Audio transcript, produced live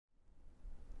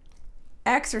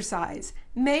Exercise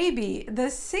may be the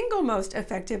single most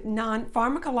effective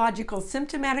non-pharmacological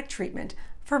symptomatic treatment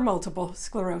for multiple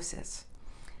sclerosis.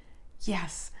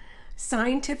 Yes,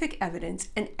 scientific evidence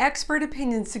and expert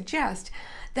opinion suggest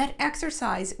that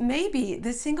exercise may be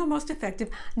the single most effective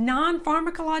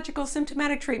non-pharmacological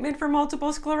symptomatic treatment for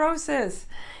multiple sclerosis.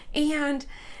 And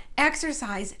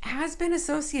exercise has been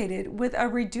associated with a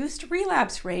reduced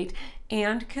relapse rate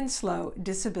and can slow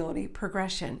disability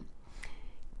progression.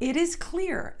 It is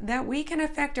clear that we can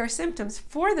affect our symptoms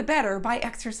for the better by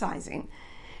exercising.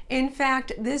 In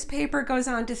fact, this paper goes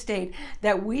on to state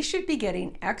that we should be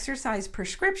getting exercise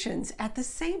prescriptions at the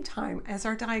same time as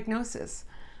our diagnosis.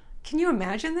 Can you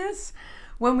imagine this?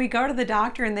 When we go to the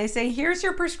doctor and they say, here's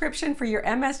your prescription for your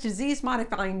MS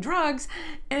disease-modifying drugs,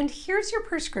 and here's your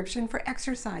prescription for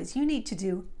exercise you need to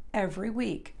do every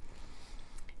week.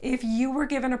 If you were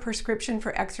given a prescription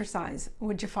for exercise,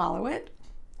 would you follow it?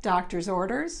 Doctor's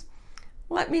orders?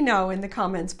 Let me know in the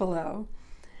comments below.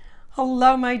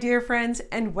 Hello, my dear friends,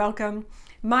 and welcome.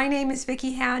 My name is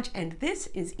Vickie Hadge, and this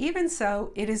is Even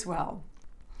So, It Is Well.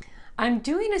 I'm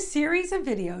doing a series of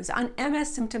videos on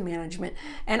MS symptom management,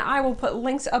 and I will put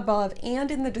links above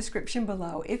and in the description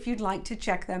below if you'd like to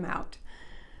check them out.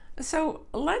 So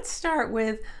let's start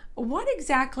with, what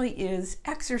exactly is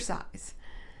exercise?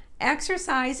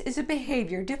 Exercise is a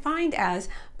behavior defined as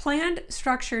planned,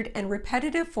 structured, and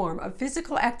repetitive form of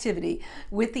physical activity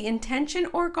with the intention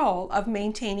or goal of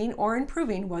maintaining or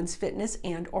improving one's fitness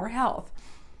and or health.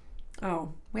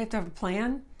 Oh, we have to have a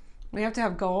plan? We have to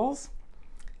have goals?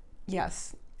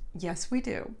 Yes, we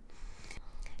do.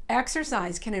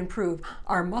 Exercise can improve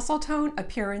our muscle tone,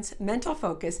 appearance, mental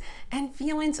focus, and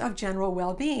feelings of general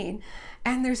well-being.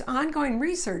 And there's ongoing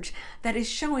research that is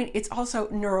showing it's also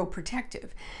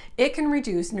neuroprotective. It can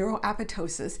reduce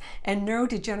neuroapoptosis and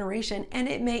neurodegeneration, and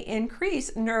it may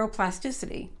increase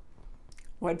neuroplasticity.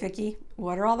 What, Vickie?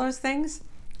 What are all those things?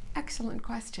 Excellent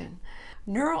question.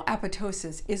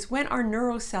 Neuroapoptosis is when our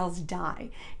neurocells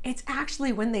die. It's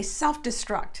actually when they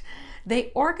self-destruct.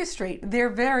 They orchestrate their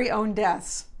very own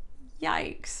deaths.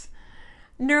 Yikes.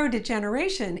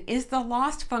 Neurodegeneration is the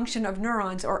lost function of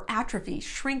neurons or atrophy,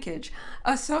 shrinkage,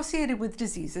 associated with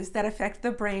diseases that affect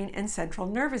the brain and central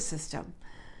nervous system.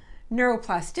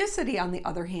 Neuroplasticity, on the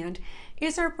other hand,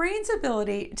 is our brain's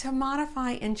ability to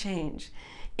modify and change.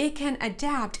 It can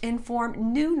adapt and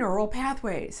form new neural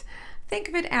pathways. Think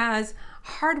of it as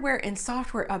hardware and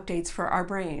software updates for our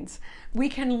brains. We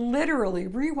can literally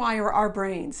rewire our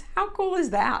brains. How cool is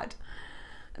that?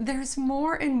 There's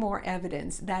more and more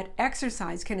evidence that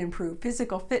exercise can improve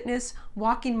physical fitness,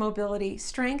 walking mobility,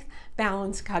 strength,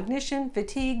 balance, cognition,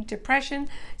 fatigue, depression,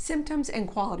 symptoms, and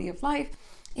quality of life,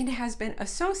 and it has been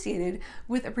associated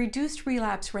with a reduced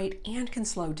relapse rate and can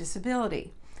slow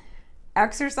disability.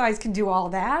 Exercise can do all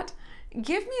that?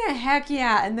 Give me a heck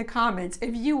yeah in the comments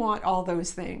if you want all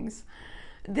those things.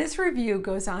 This review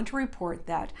goes on to report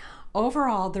that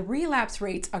overall, the relapse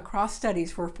rates across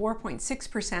studies were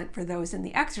 4.6% for those in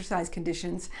the exercise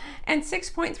conditions and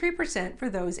 6.3% for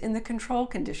those in the control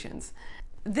conditions.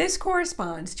 This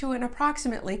corresponds to an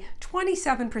approximately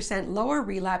 27% lower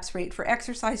relapse rate for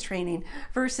exercise training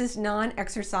versus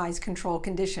non-exercise control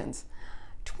conditions.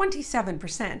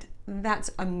 27%,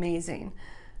 that's amazing.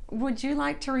 Would you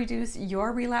like to reduce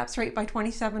your relapse rate by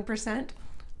 27%?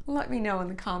 Let me know in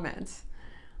the comments.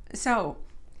 So,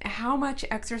 how much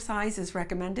exercise is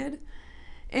recommended?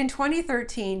 In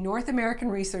 2013, North American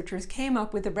researchers came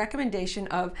up with a recommendation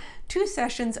of 2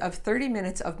 sessions of 30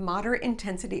 minutes of moderate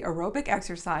intensity aerobic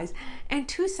exercise and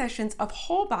 2 sessions of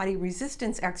whole body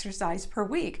resistance exercise per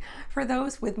week for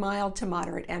those with mild to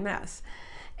moderate MS.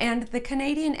 And the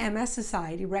Canadian MS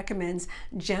Society recommends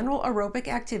general aerobic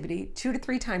activity 2 to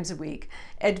 3 times a week,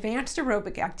 advanced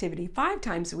aerobic activity 5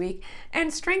 times a week,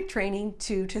 and strength training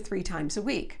 2 to 3 times a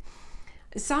week.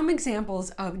 Some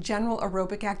examples of general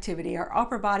aerobic activity are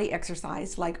upper body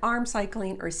exercise like arm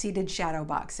cycling or seated shadow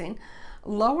boxing,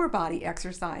 lower body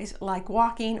exercise like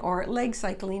walking or leg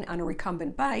cycling on a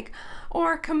recumbent bike,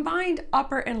 or combined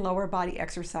upper and lower body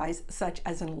exercise such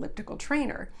as an elliptical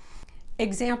trainer.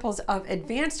 Examples of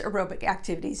advanced aerobic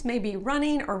activities may be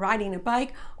running or riding a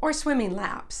bike or swimming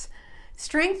laps.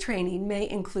 Strength training may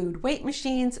include weight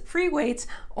machines, free weights,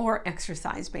 or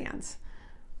exercise bands.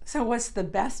 So what's the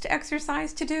best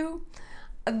exercise to do?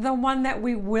 The one that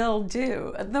we will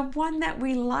do, the one that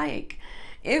we like.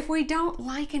 If we don't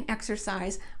like an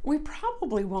exercise, we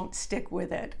probably won't stick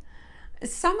with it.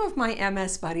 Some of my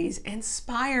MS buddies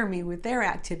inspire me with their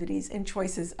activities and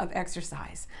choices of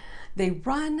exercise. They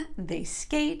run, they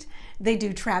skate, they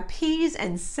do trapeze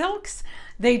and silks,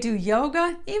 they do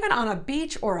yoga, even on a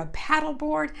beach or a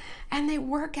paddleboard, and they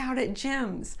work out at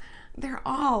gyms. They're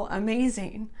all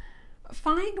amazing.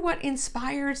 Find what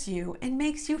inspires you and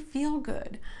makes you feel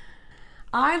good.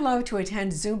 I love to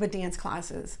attend Zumba dance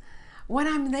classes. When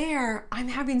I'm there, I'm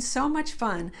having so much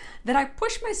fun that I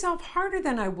push myself harder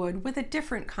than I would with a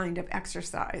different kind of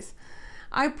exercise.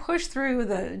 I push through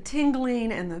the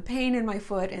tingling and the pain in my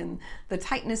foot and the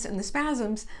tightness and the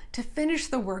spasms to finish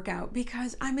the workout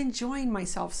because I'm enjoying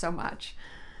myself so much.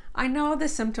 I know the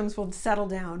symptoms will settle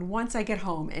down once I get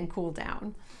home and cool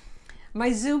down. My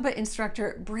Zumba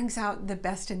instructor brings out the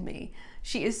best in me.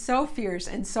 She is so fierce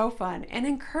and so fun and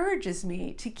encourages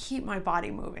me to keep my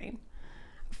body moving.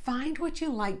 Find what you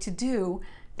like to do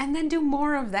and then do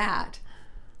more of that.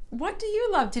 What do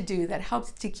you love to do that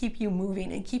helps to keep you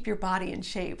moving and keep your body in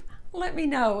shape? Let me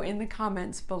know in the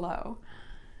comments below.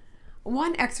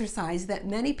 One exercise that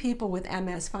many people with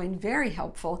MS find very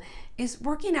helpful is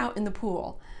working out in the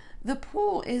pool. The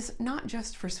pool is not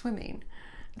just for swimming.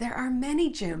 There are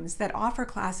many gyms that offer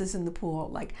classes in the pool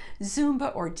like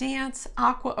Zumba or dance,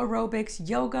 aqua aerobics,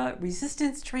 yoga,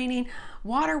 resistance training,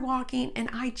 water walking, and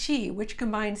I Chi, which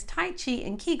combines Tai Chi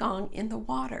and Qigong in the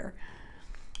water.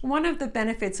 One of the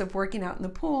benefits of working out in the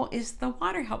pool is the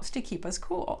water helps to keep us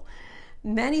cool.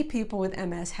 Many people with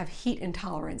MS have heat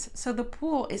intolerance, so the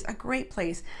pool is a great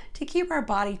place to keep our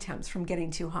body temps from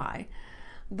getting too high.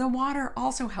 The water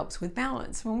also helps with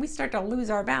balance. When we start to lose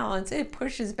our balance, it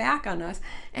pushes back on us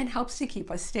and helps to keep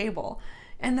us stable.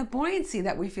 And the buoyancy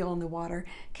that we feel in the water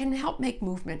can help make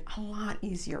movement a lot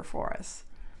easier for us.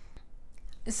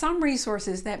 Some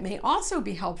resources that may also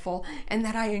be helpful and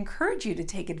that I encourage you to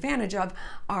take advantage of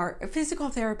are a physical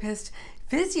therapist,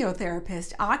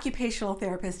 physiotherapist, occupational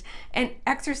therapist, and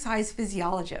exercise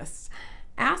physiologists.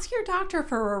 Ask your doctor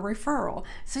for a referral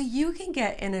so you can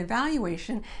get an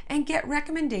evaluation and get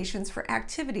recommendations for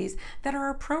activities that are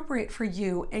appropriate for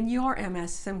you and your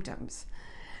MS symptoms.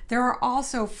 There are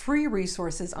also free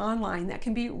resources online that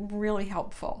can be really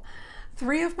helpful.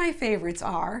 3 of my favorites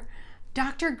are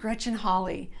Dr. Gretchen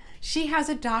Hawley. She has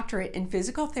a doctorate in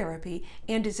physical therapy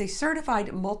and is a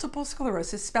certified multiple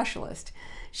sclerosis specialist.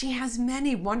 She has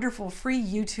many wonderful free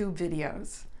YouTube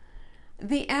videos.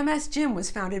 The MS Gym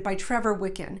was founded by Trevor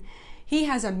Wicken. He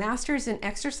has a master's in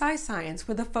exercise science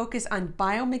with a focus on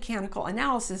biomechanical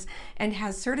analysis and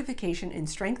has certification in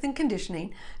strength and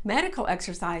conditioning, medical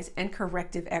exercise, and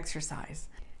corrective exercise.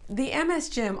 The MS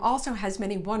Gym also has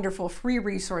many wonderful free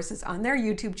resources on their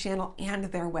YouTube channel and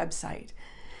their website.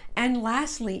 And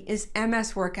lastly is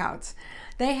MS Workouts.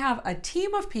 They have a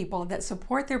team of people that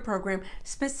support their program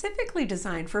specifically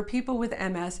designed for people with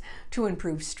MS to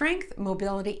improve strength,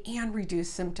 mobility, and reduce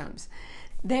symptoms.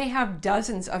 They have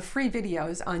dozens of free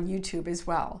videos on YouTube as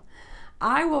well.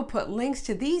 I will put links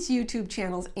to these YouTube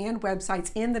channels and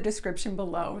websites in the description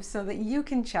below so that you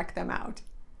can check them out.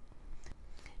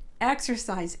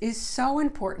 Exercise is so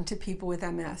important to people with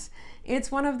MS.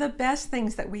 It's one of the best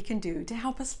things that we can do to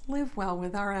help us live well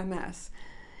with our MS.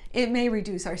 It may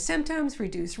reduce our symptoms,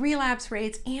 reduce relapse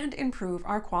rates, and improve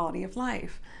our quality of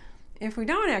life. If we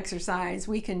don't exercise,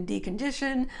 we can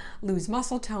decondition, lose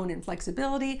muscle tone and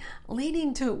flexibility,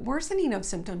 leading to worsening of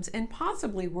symptoms and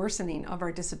possibly worsening of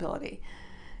our disability.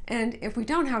 And if we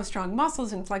don't have strong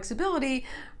muscles and flexibility,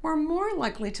 we're more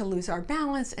likely to lose our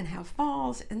balance and have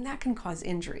falls, and that can cause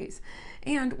injuries.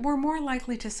 And we're more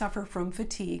likely to suffer from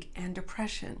fatigue and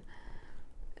depression.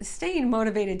 Staying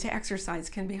motivated to exercise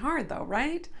can be hard though,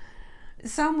 right?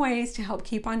 Some ways to help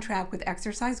keep on track with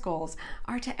exercise goals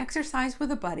are to exercise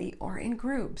with a buddy or in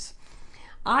groups.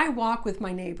 I walk with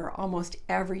my neighbor almost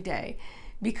every day.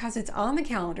 Because it's on the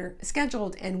calendar,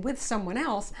 scheduled, and with someone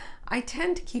else, I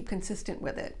tend to keep consistent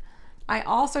with it. I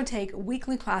also take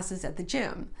weekly classes at the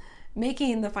gym.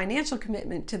 Making the financial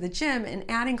commitment to the gym and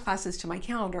adding classes to my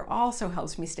calendar also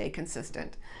helps me stay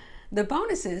consistent. The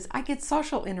bonus is I get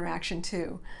social interaction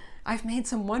too. I've made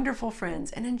some wonderful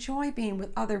friends and enjoy being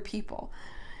with other people.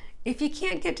 If you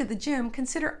can't get to the gym,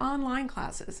 consider online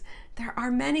classes. There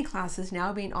are many classes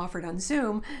now being offered on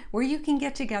Zoom where you can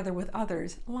get together with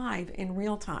others live in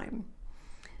real time.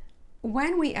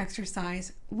 When we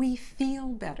exercise, we feel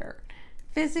better,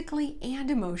 physically and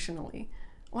emotionally.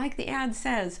 Like the ad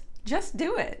says, just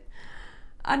do it.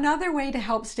 Another way to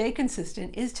help stay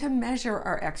consistent is to measure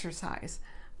our exercise.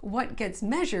 What gets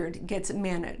measured gets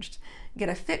managed. Get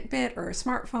a Fitbit or a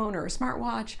smartphone or a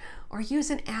smartwatch, or use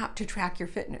an app to track your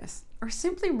fitness, or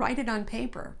simply write it on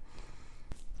paper.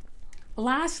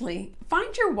 Lastly,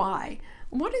 find your why.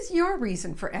 What is your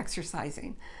reason for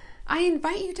exercising? I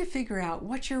invite you to figure out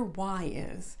what your why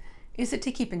is. Is it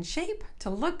to keep in shape, to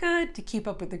look good, to keep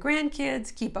up with the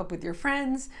grandkids, keep up with your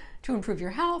friends, to improve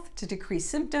your health, to decrease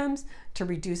symptoms, to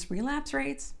reduce relapse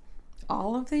rates?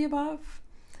 All of the above?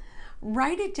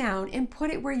 Write it down and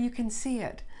put it where you can see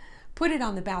it. Put it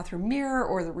on the bathroom mirror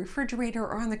or the refrigerator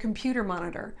or on the computer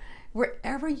monitor,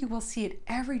 wherever you will see it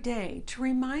every day to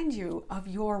remind you of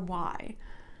your why.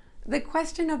 The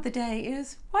question of the day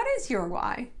is, what is your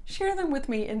why? Share them with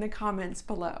me in the comments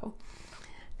below.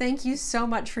 Thank you so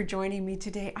much for joining me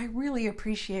today. I really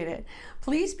appreciate it.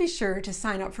 Please be sure to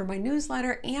sign up for my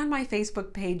newsletter and my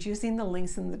Facebook page using the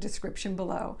links in the description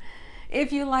below.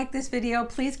 If you like this video,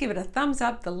 please give it a thumbs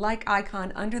up, the like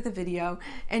icon under the video,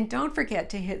 and don't forget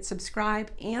to hit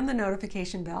subscribe and the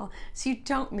notification bell so you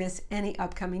don't miss any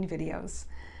upcoming videos.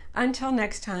 Until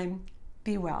next time,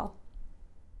 be well.